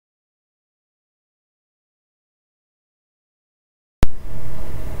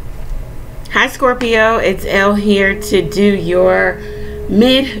Hi Scorpio, it's Elle here to do your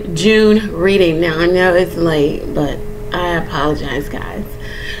mid-June reading. Now I know it's late, but I apologize guys.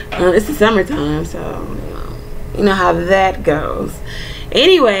 It's the summertime, so you know how that goes.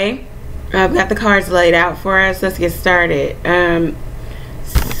 Anyway, I've got the cards laid out for us. Let's get started.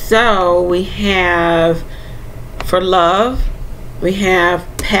 So we have for love, we have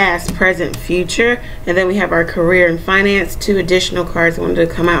past, present, future, and then we have our career and finance. Two additional cards wanted to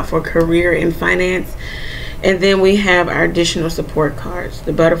come out for career and finance, and then we have our additional support cards,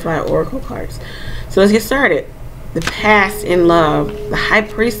 the butterfly oracle cards. So let's get started. The past in love, the high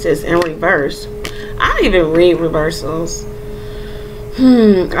priestess in reverse. I don't even read reversals.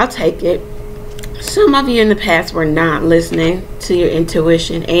 I'll take it. Some of you in the past were not listening to your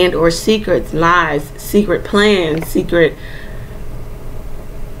intuition and or secrets, lies, secret plans, secret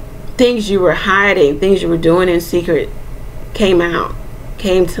things you were hiding, things you were doing in secret came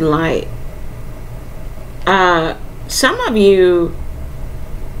to light. Some of you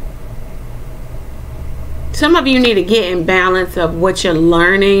need to get in balance of what you're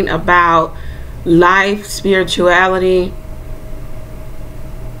learning about life, spirituality,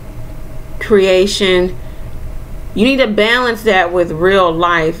 creation. You need to balance that with real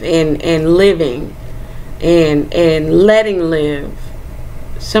life and living and letting live.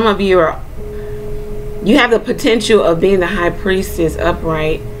 Some of you you have the potential of being the high priestess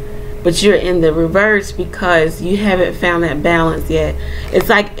upright, but you're in the reverse because you haven't found that balance yet. It's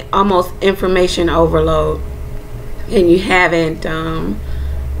like almost information overload, and you haven't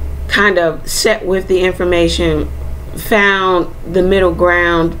kind of set with the information, found the middle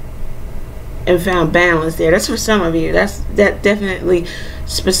ground, and found balance there. That's for some of you. That definitely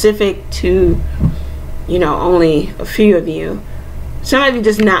specific to, you know, only a few of you. Some of you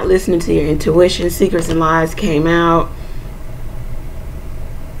just not listening to your intuition. Secrets and lies came out.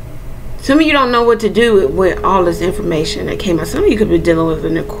 Some of you don't know what to do with all this information that came out. Some of you could be dealing with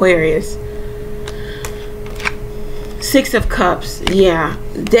an Aquarius. Six of Cups. Yeah,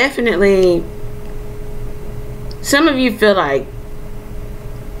 definitely. Some of you feel like,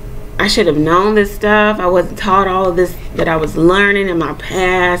 I should have known this stuff. I wasn't taught all of this that I was learning in my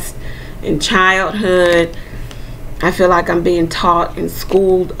past, in childhood. I feel like I'm being taught and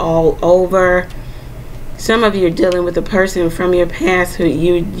schooled all over. Some of you are dealing with a person from your past who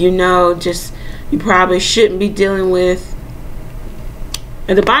you know just you probably shouldn't be dealing with.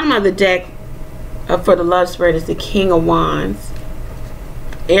 At the bottom of the deck for the love spread is the King of Wands.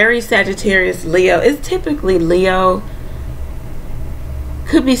 Aries, Sagittarius, Leo. It's typically Leo.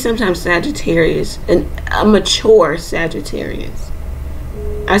 Could be sometimes Sagittarius, and a mature Sagittarius.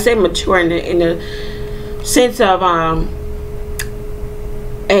 I say mature in the sense of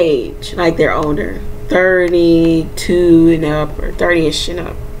age, like they're older, 32 and up, or 30ish and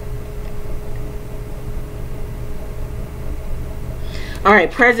up. All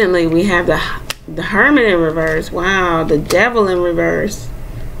right, presently we have the Hermit in reverse. Wow, the Devil in reverse.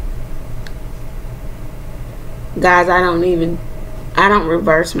 Guys, I don't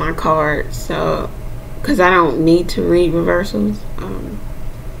reverse my cards, so because I don't need to read reversals.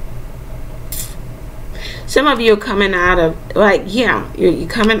 Some of you are coming out of, like, yeah, you're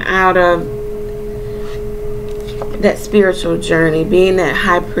coming out of that spiritual journey, being that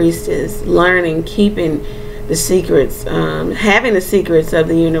high priestess, learning, keeping the secrets, having the secrets of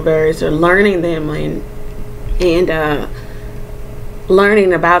the universe, or learning them, and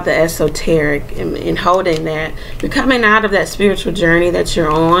learning about the esoteric and holding that. You're coming out of that spiritual journey that you're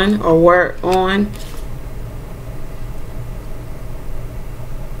on or were on.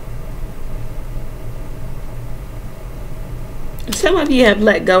 Some of you have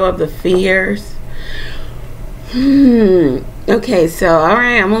let go of the fears. Okay, so all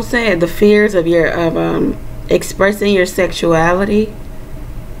right, I'm gonna say it, the fears of expressing your sexuality.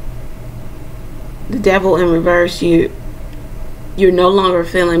 The Devil in reverse. You're no longer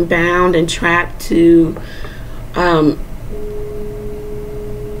feeling bound and trapped to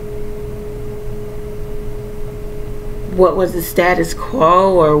what was the status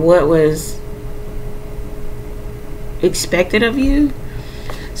quo or what was expected of you.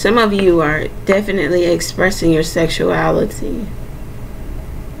 Some of you are definitely expressing your sexuality.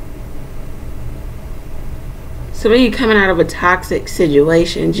 Some of you coming out of a toxic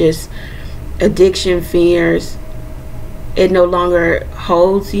situation, just addiction, fears. It no longer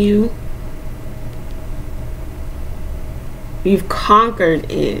holds you. You've conquered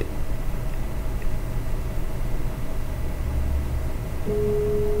it.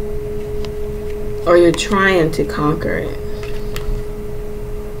 Or you're trying to conquer it.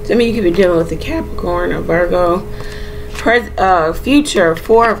 Some of you could be dealing with a Capricorn or Virgo. future,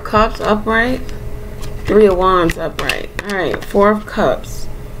 4 of Cups upright, 3 of Wands upright. All right, 4 of Cups.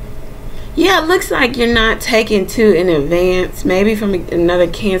 Yeah, it looks like you're not taking to in advance. Maybe from another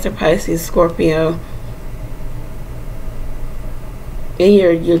Cancer, Pisces, Scorpio. And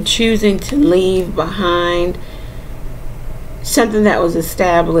you're choosing to leave behind something that was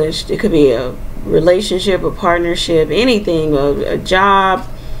established. It could be a relationship, a partnership, anything, a job.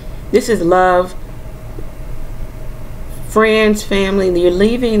 This is love, friends, family. You're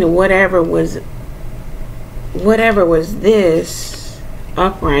leaving whatever was this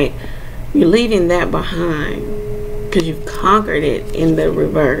upright. You're leaving that behind because you've conquered it in the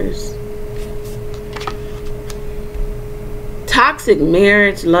reverse. Toxic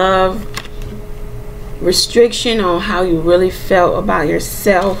marriage, love, restriction on how you really felt about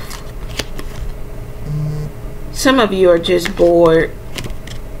yourself. Some of you are just bored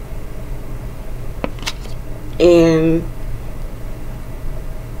and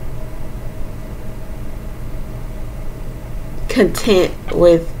content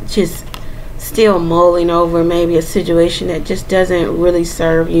with just still mulling over maybe a situation that just doesn't really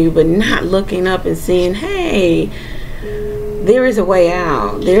serve you, but not looking up and seeing, hey, there is a way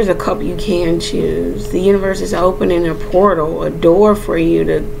out. There's a cup you can choose. The universe is opening a portal, a door for you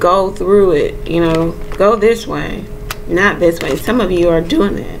to go through it, you know, go this way, not this way. Some of you are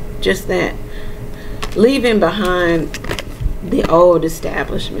doing that, just that, leaving behind the old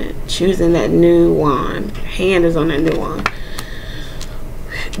establishment, choosing that new wand. Hand is on that new wand.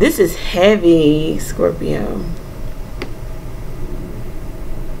 This is heavy, Scorpio.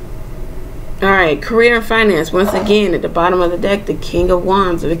 Alright, career and finance. Once again, at the bottom of the deck, the King of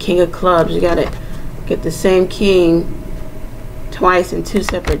Wands or the King of Clubs. You got to get the same king twice in 2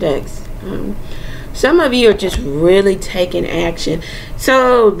 separate decks. Some of you are just really taking action.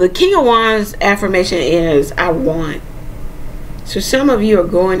 So, the King of Wands affirmation is, I want. So, some of you are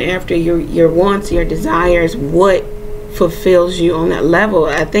going after your wants, your desires, what fulfills you on that level.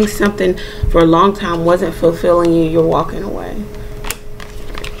 I think something for a long time wasn't fulfilling you. You're walking away.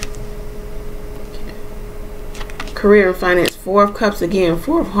 Career and finance, 4 of Cups again,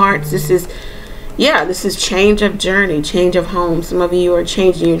 4 of Hearts. This is, yeah, this is change of journey, change of home. Some of you are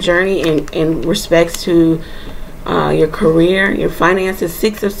changing your journey in respects to your career, your finances.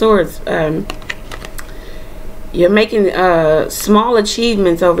 6 of Swords. You're making small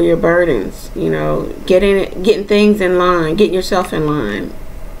achievements over your burdens. You know, getting things in line, getting yourself in line.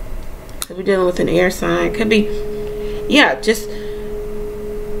 Could be dealing with an air sign. Could be, yeah, just,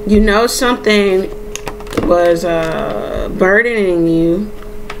 you know, something was burdening you,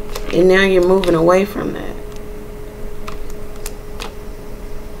 and now you're moving away from that.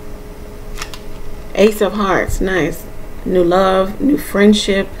 Ace of Hearts, nice. New love, new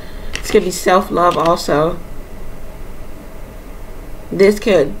friendship. This could be self-love also. This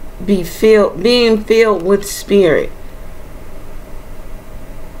could be being filled with spirit.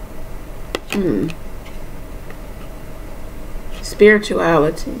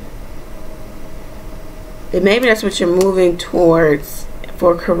 Spirituality. And maybe that's what you're moving towards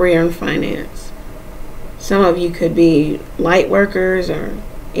for career and finance. Some of you could be light workers or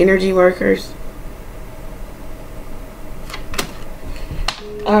energy workers.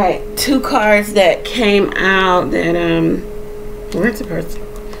 Alright, 2 cards that came out that where's the person?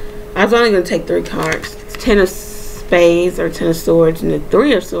 I was only going to take 3 cards. It's 10 of Spades or 10 of Swords and the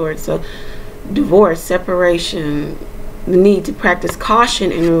 3 of Swords. So divorce, separation, the need to practice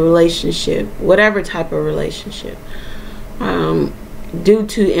caution in a relationship, whatever type of relationship, due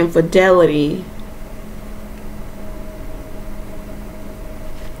to infidelity.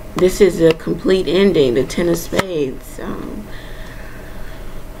 This is a complete ending, the 10 of Spades.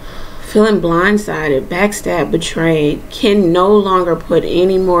 Feeling blindsided, backstabbed, betrayed, can no longer put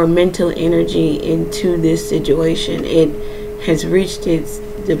any more mental energy into this situation. It has reached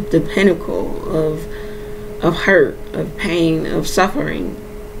the pinnacle of hurt, of pain, of suffering.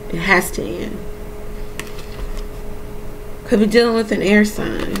 It has to end. Could be dealing with an air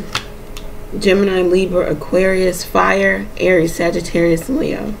sign. Gemini, Libra, Aquarius, Fire, Aries, Sagittarius,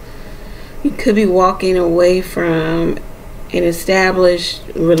 Leo. You could be walking away from an established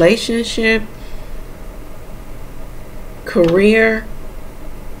relationship, career,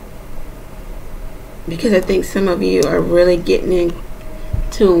 because I think some of you are really getting in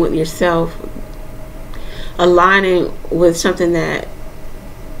tune with yourself, aligning with something that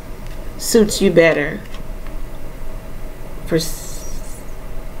suits you better, for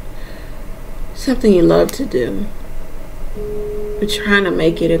something you love to do. You're trying to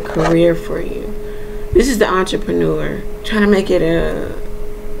make it a career for you. This is the entrepreneur trying to make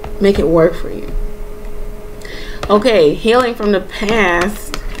it work for you. Okay, healing from the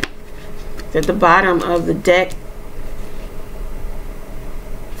past. At the bottom of the deck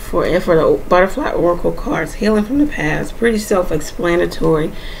for the butterfly oracle cards. Healing from the past, pretty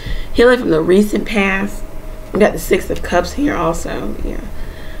self-explanatory. Healing from the recent past. We got the Six of Cups here also. Yeah.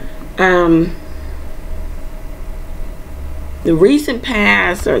 The recent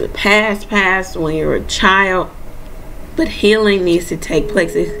past, or the past when you were a child, but healing needs to take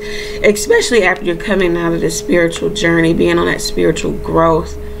place, especially after you're coming out of the spiritual journey, being on that spiritual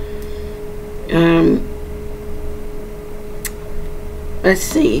growth. Let's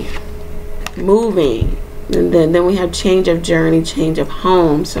see, moving, and then we have change of journey, change of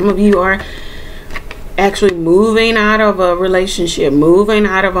home. Some of you are actually moving out of a relationship, moving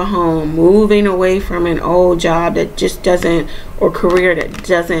out of a home, moving away from an old job that just doesn't, or career that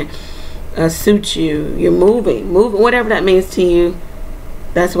doesn't suit you. You're moving, whatever that means to you.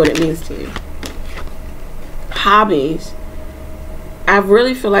 That's what it means to you. Hobbies. I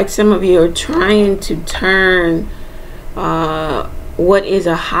really feel like some of you are trying to turn what is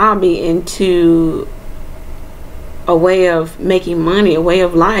a hobby into a way of making money, a way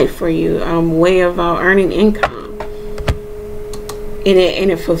of life for you, a way of earning income. And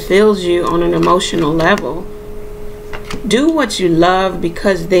it fulfills you on an emotional level. Do what you love,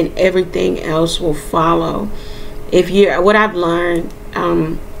 because then everything else will follow. If you're, what I've learned,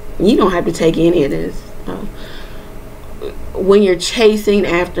 you don't have to take any of this. When you're chasing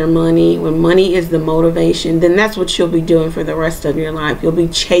after money, when money is the motivation, then that's what you'll be doing for the rest of your life. You'll be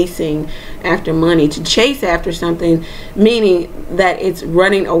chasing after money. To chase after something, meaning that it's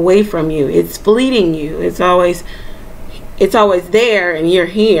running away from you, it's fleeting you, it's always there and you're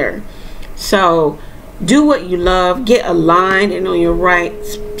here. So do what you love, get aligned and on your right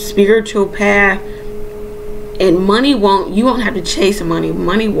spiritual path, and money you won't have to chase money.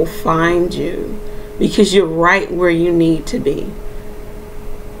 Money will find you, because you're right where you need to be.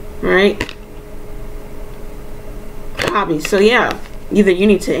 Right? Hobbies. So yeah, either you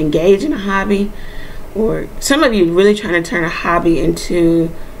need to engage in a hobby, or some of you really trying to turn a hobby into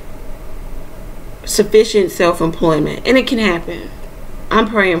sufficient self-employment. And it can happen. I'm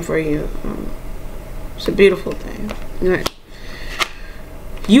praying for you. It's a beautiful thing. All right.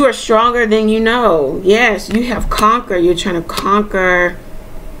 You are stronger than you know. Yes, you have conquered. You're trying to conquer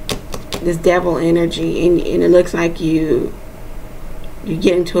this devil energy, and it looks like you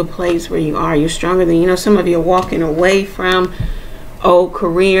get into a place where you're stronger than you know. Some of you are walking away from old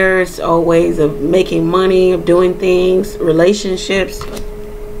careers, old ways of making money, of doing things, relationships,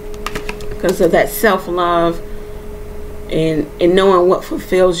 because of that self-love and knowing what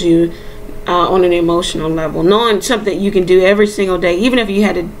fulfills you on an emotional level, knowing something you can do every single day, even if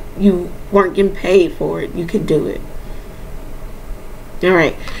you weren't getting paid for it, you could do it. All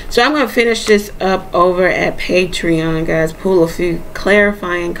right, so I'm going to finish this up over at Patreon, guys. Pull a few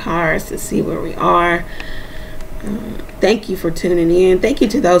clarifying cards to see where we are. Thank you for tuning in. Thank you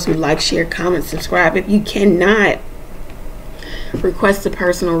to those who like, share, comment, subscribe. If you cannot request a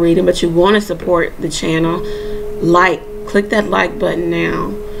personal reading, but you want to support the channel, click that like button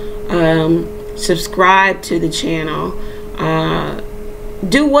now. Subscribe to the channel.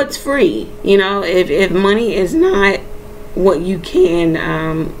 Do what's free. You know, if money is not what you can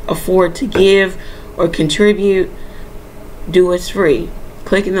afford to give or contribute, do what's free.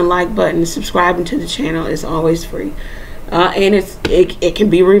 Clicking the like button, subscribing to the channel is always free. And it can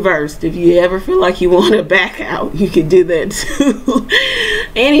be reversed. If you ever feel like you want to back out, you can do that too.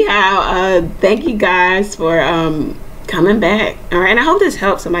 Anyhow, thank you guys for coming back. All right, and I hope this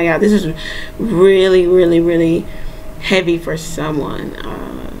helps somebody out. This is really, really, really heavy for someone.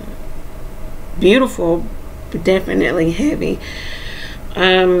 Beautiful, but definitely heavy.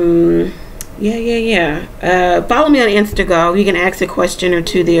 Yeah. Follow me on Instagram. You can ask a question or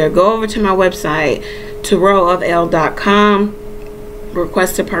two there. Go over to my website, tarotofelle.com.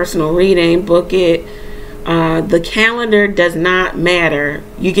 Request a personal reading. Book it. The calendar does not matter.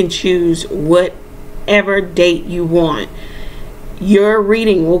 You can choose whatever date you want. Your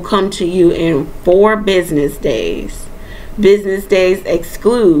reading will come to you in 4 business days. Business days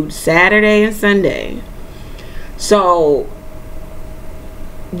exclude Saturday and Sunday. So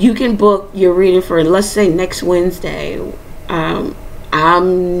you can book your reading for, let's say, next Wednesday.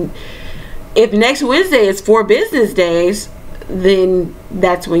 If next Wednesday is 4 business days, then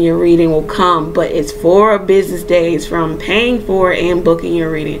that's when your reading will come. But it's 4 business days from paying for and booking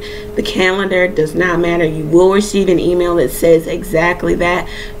your reading. The calendar does not matter. You will receive an email that says exactly that.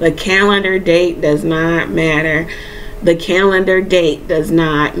 The calendar date does not matter. The calendar date does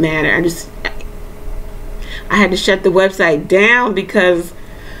not matter. I had to shut the website down because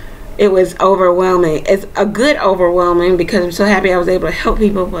it was overwhelming. It's a good overwhelming because I'm so happy I was able to help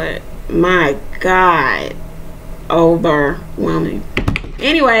people, but my God, overwhelming.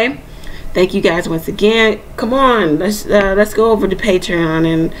 Anyway, thank you guys once again. Come on, let's go over to Patreon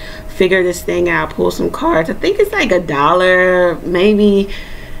and figure this thing out. Pull some cards. I think it's like $1, maybe.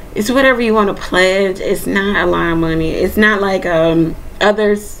 It's whatever you want to pledge. It's not a lot of money. It's not like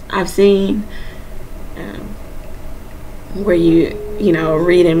others I've seen where you know,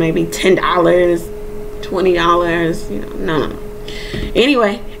 reading maybe $10, $20. No.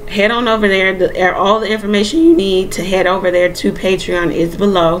 Anyway, head on over there. All the information you need to head over there to Patreon is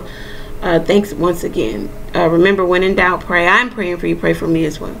below. Thanks once again. Remember, when in doubt, pray. I'm praying for you. Pray for me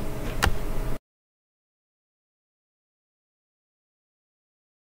as well.